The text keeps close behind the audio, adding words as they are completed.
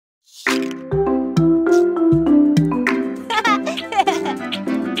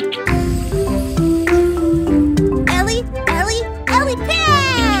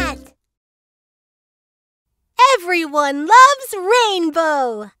Everyone loves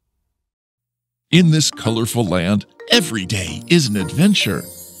rainbow. In this colorful land, every day is an adventure.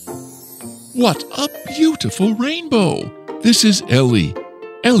 What a beautiful rainbow! This is Ellie.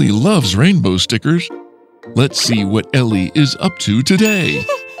 Ellie loves rainbow stickers. Let's see what Ellie is up to today.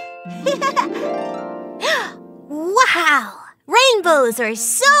 Wow! Rainbows are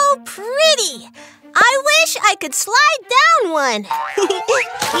so pretty! I wish I could slide down one. Yay!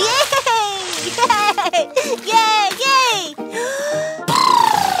 Yay! Yay!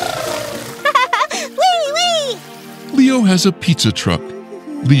 Wee! Wee! Leo has a pizza truck.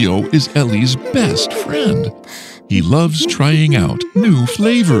 Leo is Ellie's best friend. He loves trying out new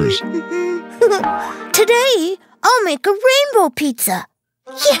flavors. Today, I'll make a rainbow pizza.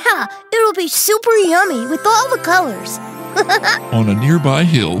 Yeah, it'll be super yummy with all the colors. On a nearby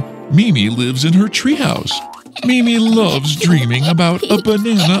hill, Mimi lives in her treehouse. Mimi loves dreaming about a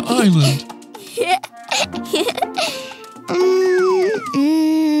banana island.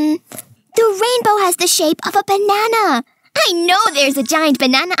 The rainbow has the shape of a banana. I know there's a giant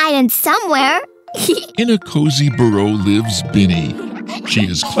banana island somewhere. In a cozy burrow lives Binny. She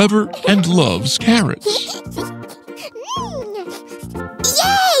is clever and loves carrots.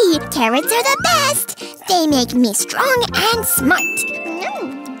 Yay! Carrots are the best. They make me strong and smart.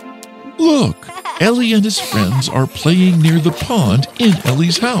 Look, Ellie and his friends are playing near the pond in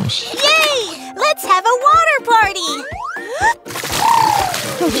Ellie's house. Yay! Let's have a water party!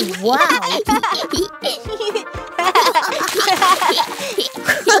 Wow!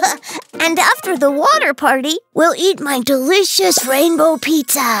 And after the water party, we'll eat my delicious rainbow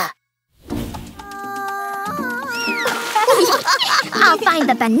pizza. I'll find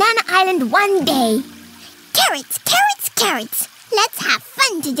the banana island one day. Carrots, carrots, carrots. Let's have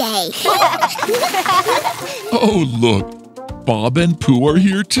fun today. Oh, look. Bob and Pooh are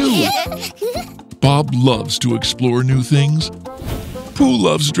here too. Bob loves to explore new things. Pooh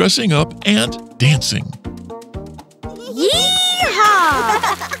loves dressing up and dancing. Yeehaw!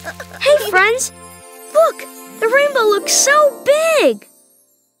 Hey, friends. Look, the rainbow looks so big.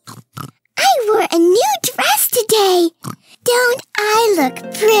 I wore a new dress today. Don't I look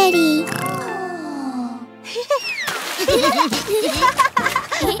pretty?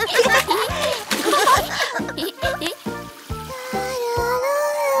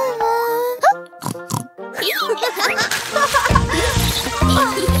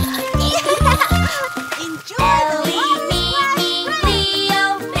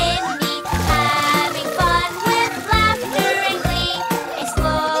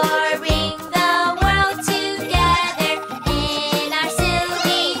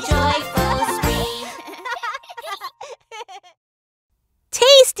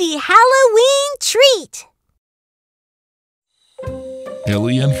 Tasty Halloween treat!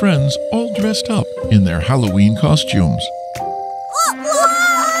 Ellie and friends all dressed up in their Halloween costumes.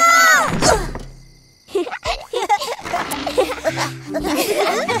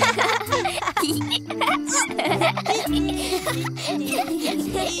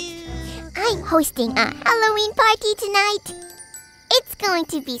 I'm hosting a Halloween party tonight. It's going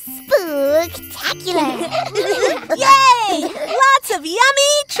to be spooktacular. Yay! Lots of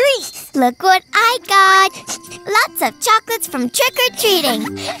yummy treats! Look what I got. Lots of chocolates from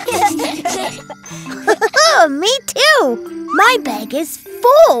trick-or-treating. Me too! My bag is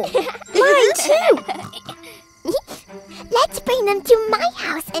full! Mine too! Let's bring them to my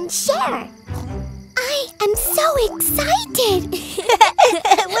house and share. I am so excited.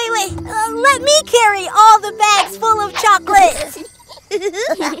 Wait. Let me carry all the bags full of chocolates.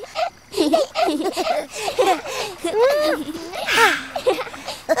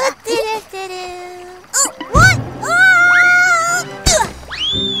 What?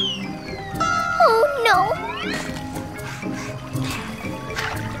 Oh no.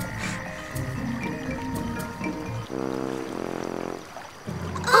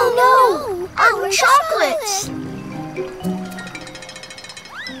 Oh no! Our chocolates!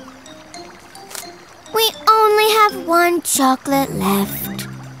 We only have one chocolate left.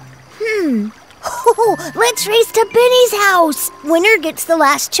 Oh, let's race to Benny's house. Winner gets the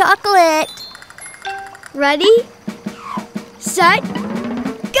last chocolate. Ready? Set?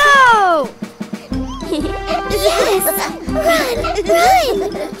 Go! Yes!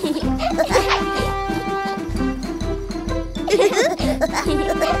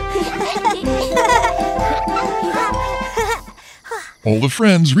 All the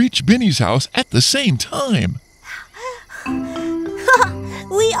friends reach Benny's house at the same time.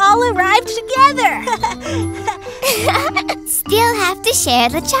 We all arrived together. Still have to share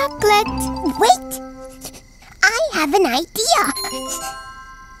the chocolate. Wait! I have an idea.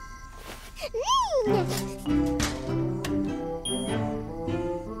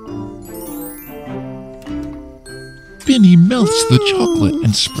 Binny melts the chocolate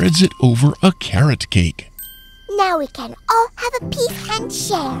and spreads it over a carrot cake. Now we can all have a piece and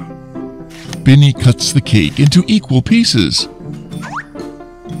share. Binny cuts the cake into equal pieces.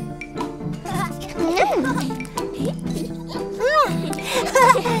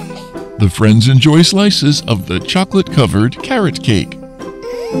 The friends enjoy slices of the chocolate-covered carrot cake.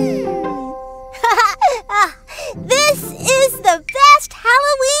 This is the best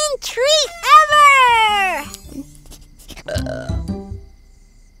Halloween treat ever!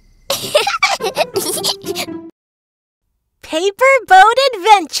 Paper boat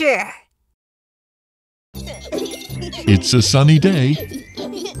adventure! It's a sunny day,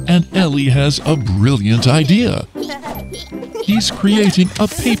 and Ellie has a brilliant idea. He's creating a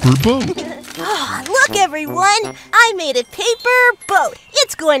paper boat. Oh, look, everyone! I made a paper boat.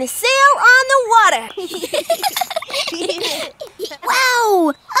 It's going to sail on the water.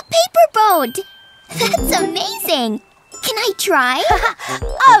 Wow! A paper boat! That's amazing! Can I try?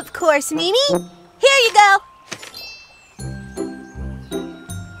 Of course, Mimi. Here you go.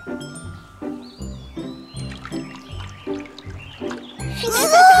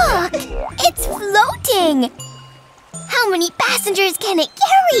 Look! It's floating! How many passengers can it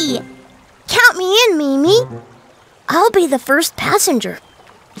carry? Count me in, Mimi. I'll be the first passenger.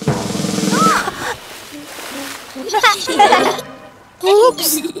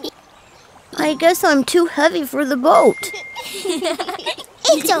 Oops. I guess I'm too heavy for the boat.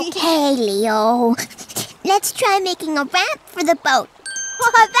 It's okay, Leo. Let's try making a ramp for the boat.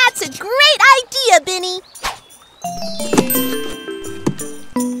 Oh, that's a great idea, Binny.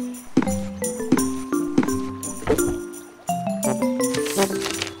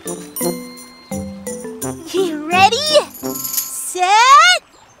 You ready? Set?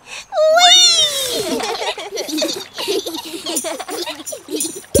 Whee!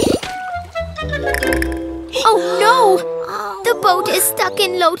 Oh no! The boat is stuck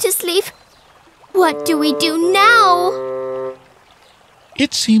in lotus leaf. What do we do now?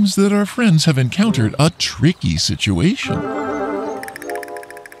 It seems that our friends have encountered a tricky situation.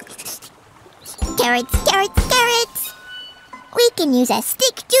 Carrots, carrots, carrots! We can use a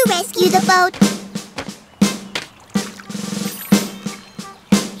stick to rescue the boat.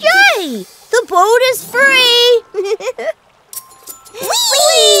 Yay! The boat is free!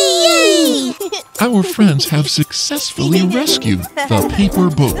 Whee! Our friends have successfully rescued the paper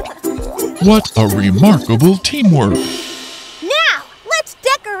boat. What a remarkable teamwork! Now, let's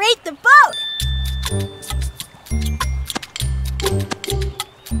decorate the boat.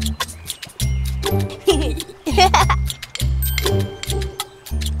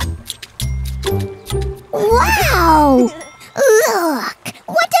 Wow! Look!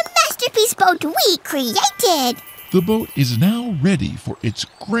 What a masterpiece boat we created! The boat is now ready for its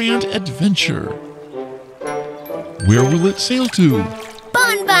grand adventure. Where will it sail to?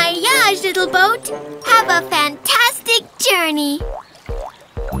 Bon voyage, little boat! Have a fantastic journey!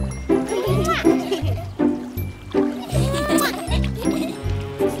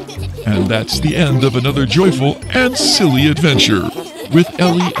 And that's the end of another joyful and silly adventure with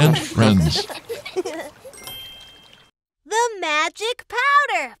Ellie and friends. The Magic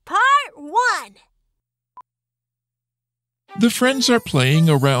Powder, Part 1. The friends are playing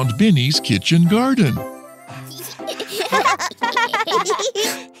around Binny's kitchen garden.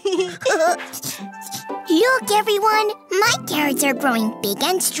 Look, everyone! My carrots are growing big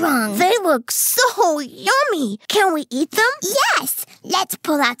and strong. They look so yummy. Can we eat them? Yes! Let's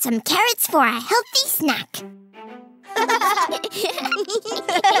pull out some carrots for a healthy snack.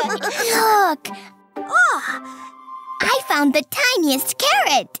 Look! Oh, I found the tiniest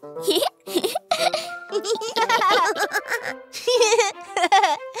carrot.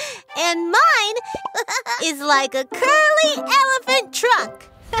 and mine is like a curly elephant trunk.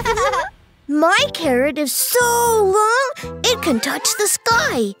 My carrot is so long, it can touch the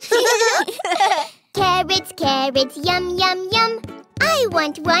sky. Carrots, carrots, yum, yum, yum. I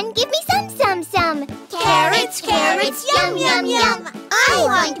want one, give me some, some, some. Carrots, carrots, yum, yum, yum. I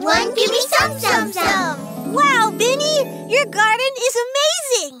want one, give me some, some, some. Wow, Binny, your garden is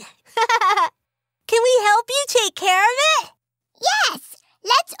amazing. Can we help you take care of it? Yes,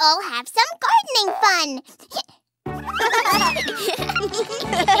 let's all have some gardening fun.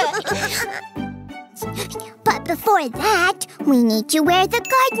 But before that, we need to wear the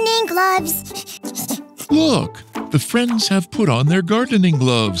gardening gloves. Look, the friends have put on their gardening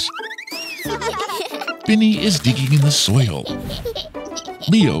gloves. Binny is digging in the soil.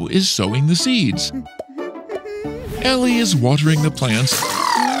 Leo is sowing the seeds. Ellie is watering the plants.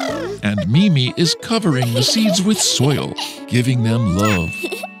 And Mimi is covering the seeds with soil, giving them love.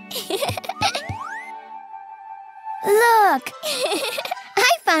 Look!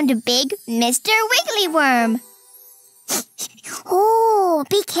 I found a big Mr. Wiggly worm. Oh,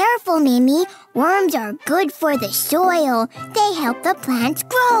 be careful, Mimi. Worms are good for the soil. They help the plants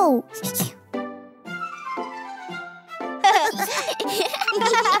grow.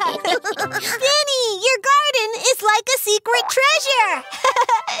 Benny, your garden is like a secret treasure!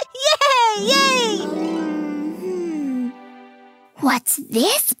 Yay! Yay! What's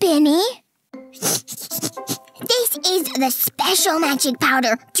this, Benny? This is the special magic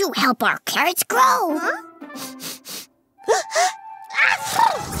powder to help our carrots grow. Huh?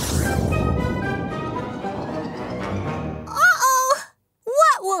 Uh-oh!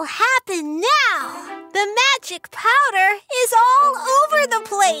 What will happen now? The magic powder is all over the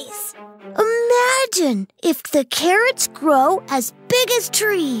place. Imagine if the carrots grow as big as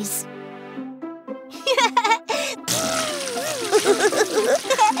trees.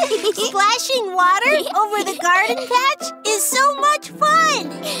 Splashing water over the garden patch is so much fun.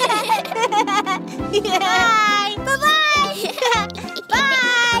 Bye. Bye-bye.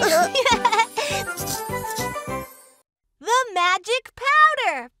 Bye. The Magic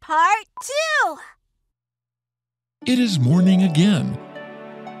Powder, Part 2. It is morning again.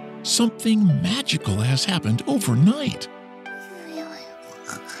 Something magical has happened overnight.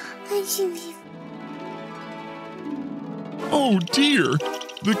 Oh dear!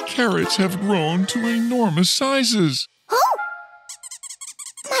 The carrots have grown to enormous sizes. Oh!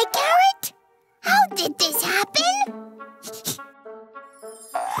 My carrot? How did this happen?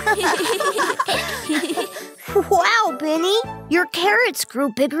 Wow, Benny, your carrots grew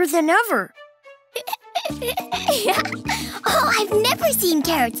bigger than ever. Oh, I've never seen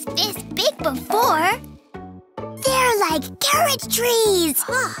carrots this big before. They're like carrot trees.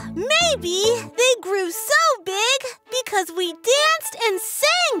 Maybe they grew so big because we danced and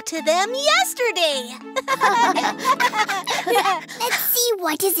sang to them yesterday. Let's see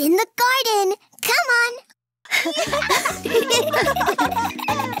what is in the garden. Come on.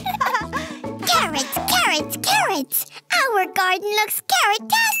 Carrots, carrots, carrots. Our garden looks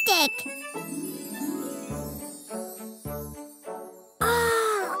carrot-tastic.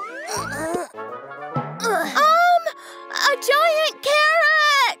 A giant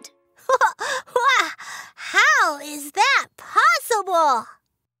carrot! How is that possible?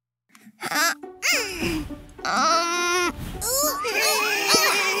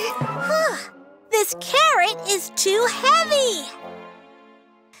 This carrot is too heavy.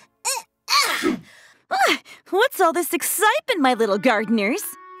 What's all this excitement, my little gardeners?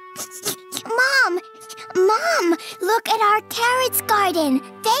 Mom, look at our carrots garden.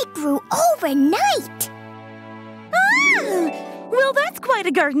 They grew overnight. Well, that's quite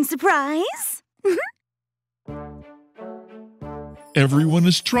a garden surprise. Everyone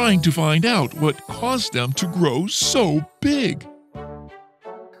is trying to find out what caused them to grow so big.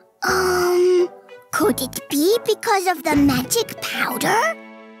 Could it be because of the magic powder?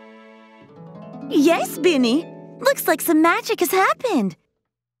 Yes, Benny. Looks like some magic has happened.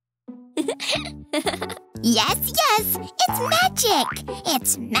 Yes, it's magic.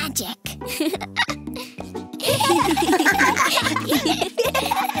 It's magic.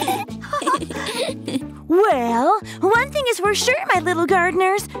 Well, one thing is for sure, my little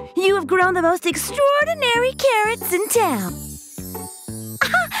gardeners. You have grown the most extraordinary carrots in town.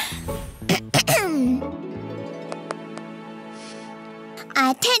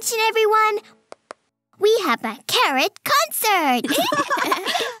 Attention, everyone. We have a carrot concert.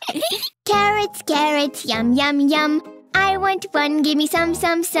 Carrots, carrots, yum, yum, yum. I want one, give me some,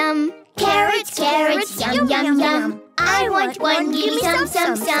 some, some. Carrots, carrots, yum, yum, yum. I want one, give me some,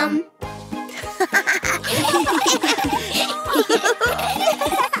 some, some.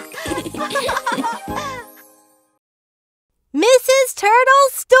 Mrs.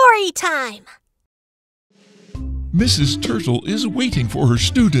 Turtle's story time. Mrs. Turtle is waiting for her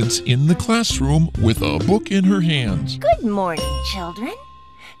students in the classroom with a book in her hands. Good morning, children.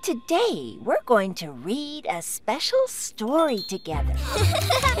 Today, we're going to read a special story together.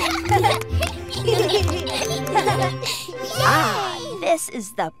 This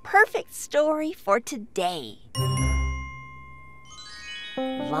is the perfect story for today.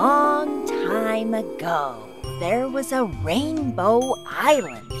 Long time ago, there was a rainbow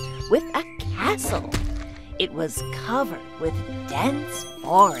island with a castle. It was covered with dense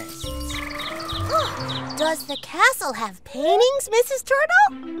forests. Does the castle have paintings, Mrs.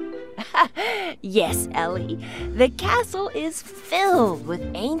 Turtle? Yes, Ellie. The castle is filled with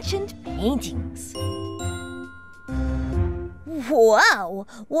ancient paintings. Wow!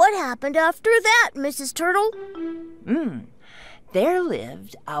 What happened after that, Mrs. Turtle? there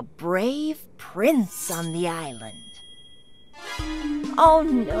lived a brave prince on the island. Oh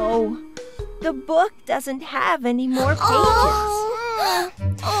no, the book doesn't have any more pages.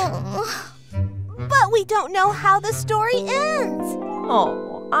 But we don't know how the story ends.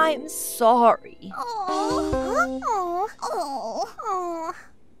 Oh, I'm sorry.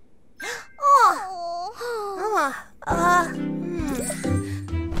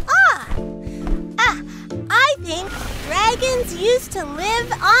 I think dragons used to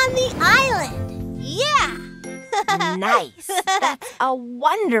live on the island. Yeah. Nice. That's a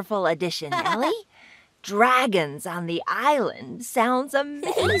wonderful addition, Ellie. Dragons on the island sounds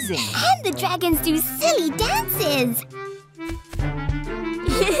amazing. And the dragons do silly dances.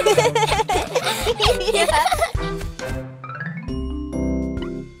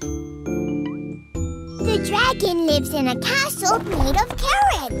 The dragon lives in a castle made of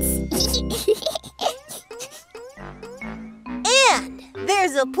carrots. And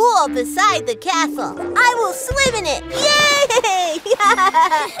there's a pool beside the castle. I will swim in it. Yay!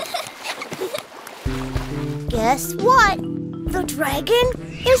 Guess what? The dragon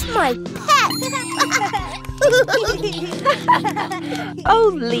is my pet.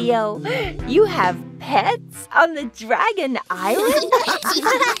 Oh, Leo, you have pets on the Dragon Island?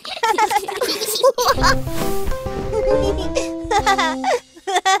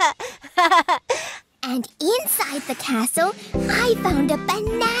 And inside the castle, I found a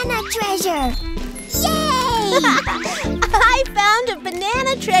banana treasure. Yay! I found a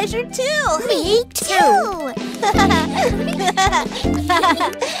banana treasure too. Me too.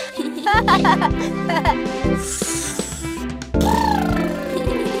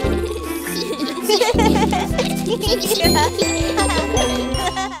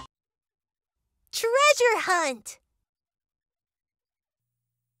 Treasure hunt.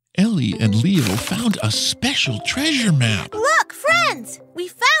 Ellie and Leo found a special treasure map. Look, friends, we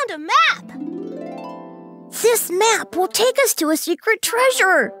found a map. This map will take us to a secret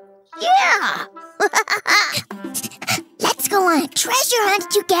treasure. Yeah! Let's go on a treasure hunt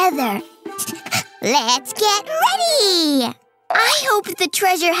together. Let's get ready. I hope the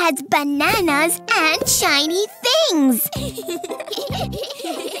treasure has bananas and shiny things.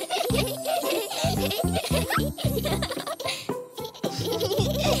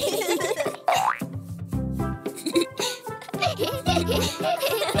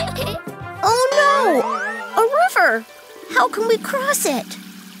 Oh no! A river! How can we cross it?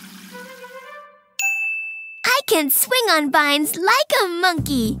 I can swing on vines like a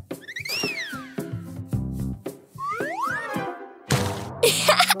monkey.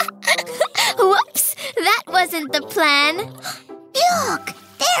 Whoops, that wasn't the plan. Look,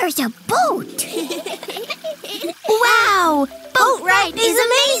 there's a boat. Wow, boat ride is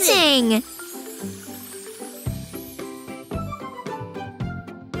amazing.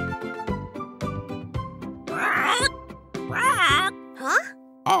 Huh?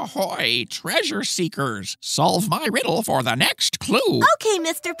 Ahoy, treasure seekers! Solve my riddle for the next clue. Okay,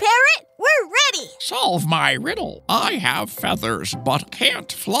 Mr. Parrot, we're ready. Solve my riddle. I have feathers but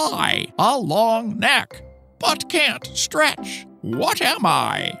can't fly, a long neck but can't stretch. What am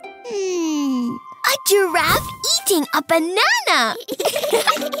I? A giraffe eating a banana.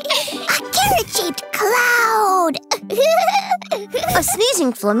 A carrot-shaped cloud. A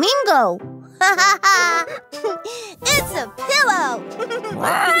sneezing flamingo. It's a pillow.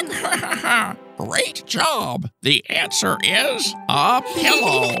 Wrong! Great job. The answer is a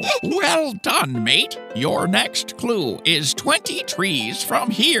pillow. Well done, mate. Your next clue is 20 trees from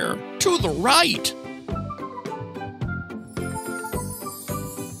here to the right.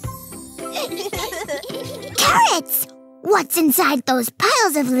 Carrots! What's inside those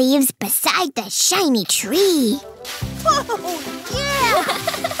piles of leaves beside the shiny tree? Oh, yeah!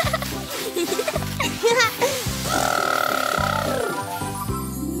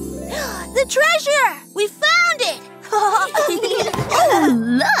 The treasure! We found it! Oh,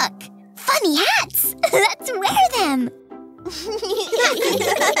 look! Funny hats! Let's wear them!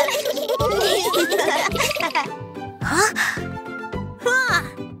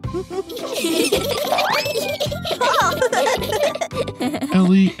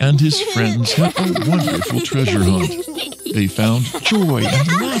 Ellie and his friends had a wonderful treasure hunt. They found joy and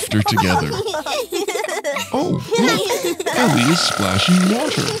laughter together. Oh, look! Ellie is splashing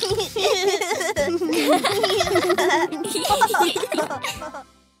water.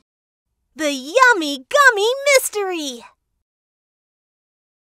 The yummy gummy mystery!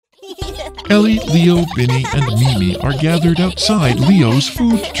 Ellie, Leo, Binny, and Mimi are gathered outside Leo's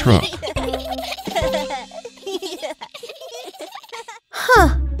food truck.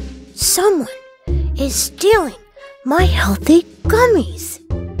 Huh. Someone is stealing my healthy gummies.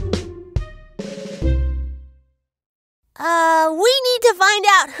 We need to find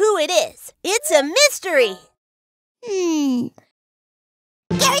out who it is. It's a mystery.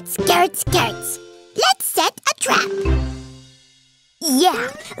 Carrots. Let's set a trap.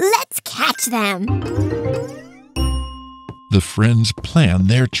 Yeah, let's catch them. The friends plan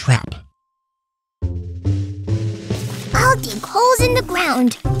their trap. I'll dig holes in the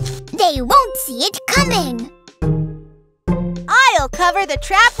ground. They won't see it coming. I'll cover the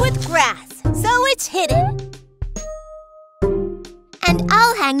trap with grass, so it's hidden. And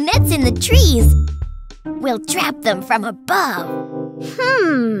I'll hang nets in the trees. We'll trap them from above.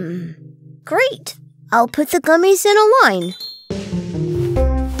 Great. I'll put the gummies in a line.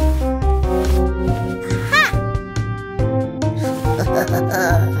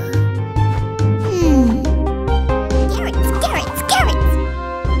 Carrots.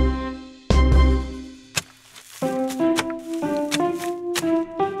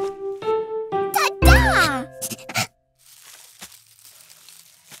 Ta-da!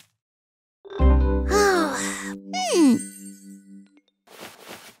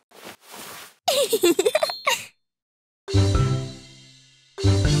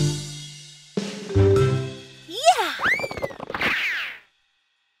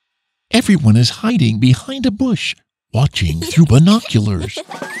 Everyone is hiding behind a bush, watching through binoculars.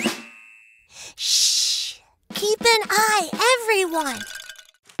 Shh! Keep an eye, everyone.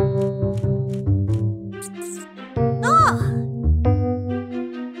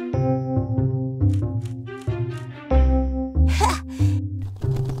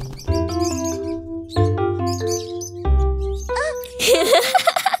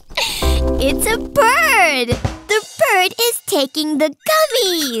 It's a bird! The bird is taking the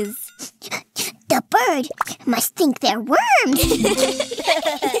gummies! The bird must think they're worms!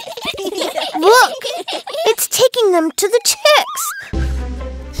 Look! It's taking them to the chicks!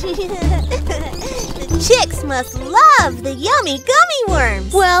 The chicks must love the yummy gummy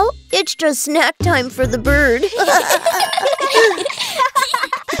worms. Well, it's just snack time for the bird.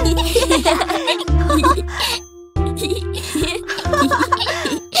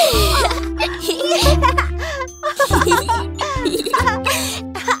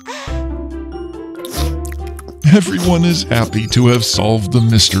 Everyone is happy to have solved the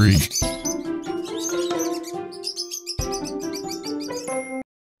mystery.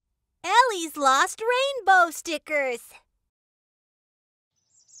 Ellie's lost rainbow stickers.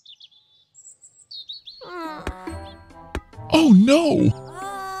 Oh no!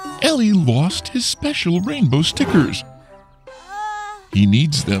 Ellie lost his special rainbow stickers. He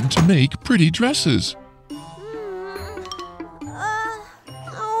needs them to make pretty dresses.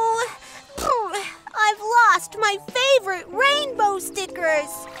 I've lost my favorite rainbow stickers.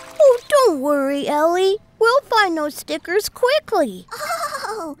 Oh, don't worry, Ellie. We'll find those stickers quickly.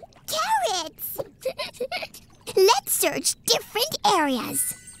 Oh, carrots! Let's search different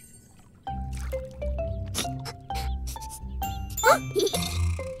areas.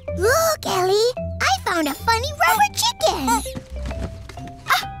 Look, Ellie! I found a funny rubber chicken!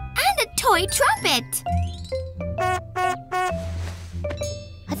 And a toy trumpet!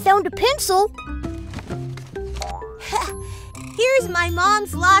 I found a pencil. Here's my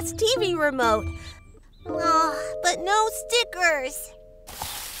mom's lost TV remote. Oh, but no stickers.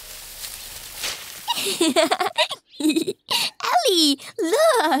 Ellie,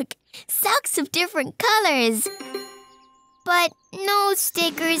 look! Socks of different colors. But no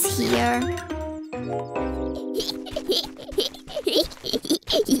stickers here.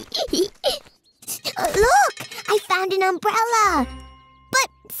 Look! I found an umbrella. But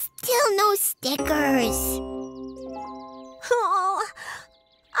still no stickers. Oh,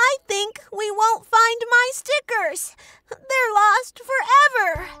 I think we won't find my stickers. They're lost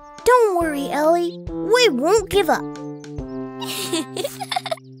forever. Don't worry, Ellie. We won't give up.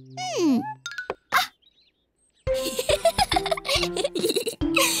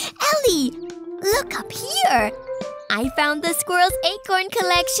 Ellie, look up here. I found the squirrel's acorn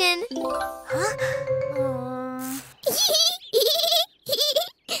collection.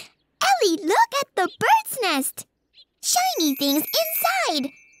 Ellie, look at the bird's nest. Shiny things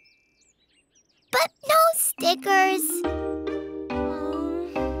inside. But no stickers.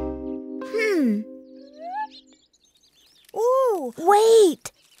 Ooh,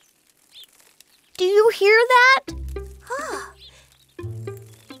 wait. Do you hear that?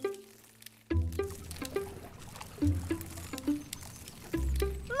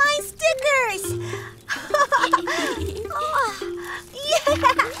 My stickers! Oh, yeah!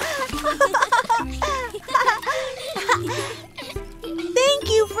 Thank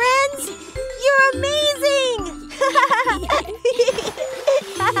you, friends! You're amazing!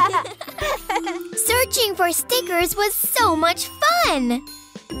 for stickers was so much fun!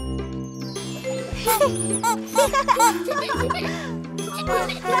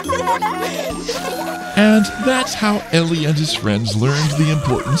 And that's how Ellie and his friends learned the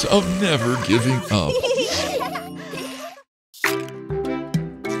importance of never giving up.